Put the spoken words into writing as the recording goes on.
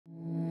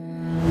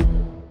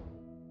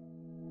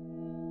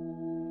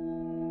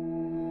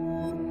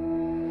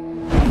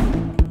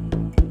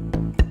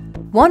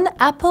One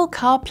Apple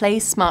CarPlay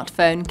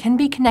smartphone can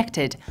be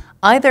connected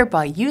either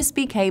by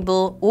USB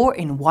cable or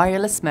in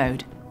wireless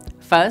mode.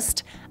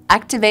 First,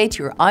 activate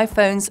your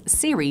iPhone's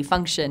Siri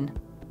function.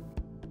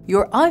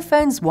 Your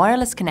iPhone's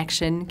wireless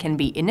connection can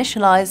be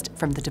initialized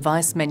from the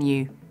device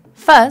menu.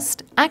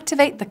 First,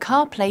 activate the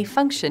CarPlay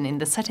function in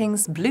the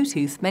Settings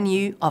Bluetooth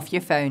menu of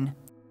your phone.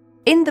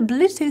 In the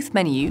Bluetooth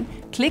menu,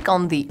 click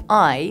on the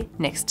I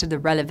next to the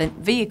relevant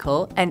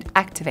vehicle and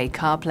activate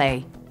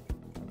CarPlay.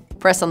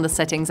 Press on the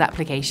Settings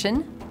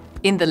application.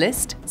 In the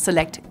list,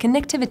 select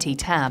Connectivity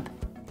tab.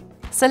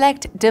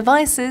 Select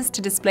Devices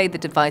to display the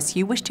device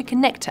you wish to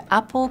connect to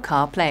Apple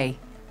CarPlay.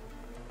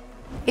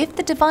 If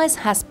the device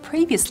has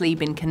previously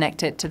been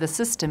connected to the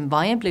system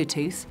via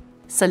Bluetooth,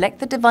 select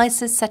the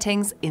device's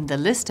settings in the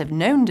list of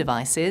known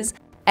devices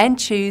and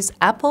choose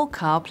Apple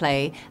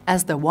CarPlay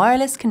as the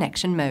wireless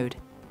connection mode.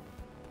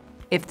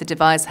 If the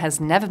device has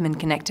never been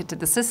connected to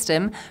the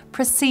system,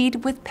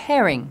 proceed with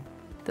pairing.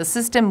 The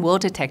system will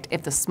detect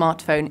if the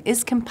smartphone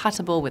is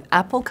compatible with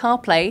Apple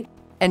CarPlay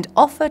and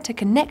offer to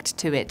connect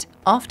to it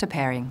after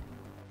pairing.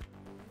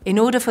 In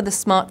order for the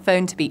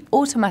smartphone to be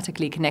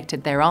automatically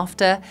connected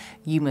thereafter,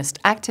 you must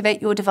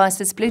activate your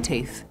device's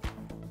Bluetooth.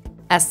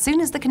 As soon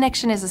as the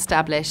connection is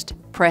established,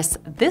 press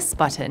this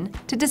button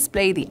to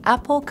display the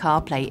Apple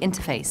CarPlay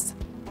interface.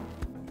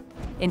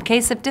 In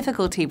case of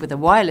difficulty with a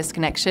wireless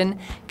connection,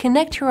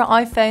 connect your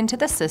iPhone to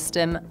the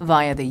system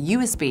via the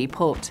USB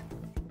port.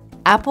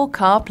 Apple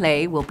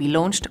CarPlay will be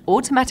launched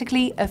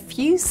automatically a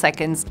few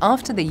seconds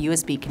after the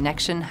USB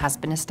connection has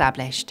been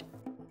established.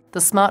 The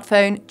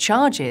smartphone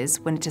charges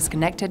when it is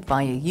connected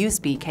via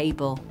USB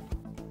cable.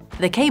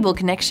 The cable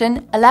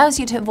connection allows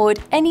you to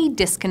avoid any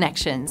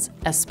disconnections,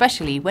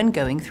 especially when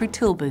going through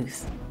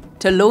Toolbooth.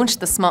 To launch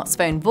the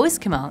smartphone voice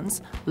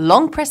commands,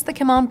 long press the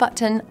command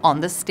button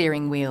on the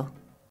steering wheel.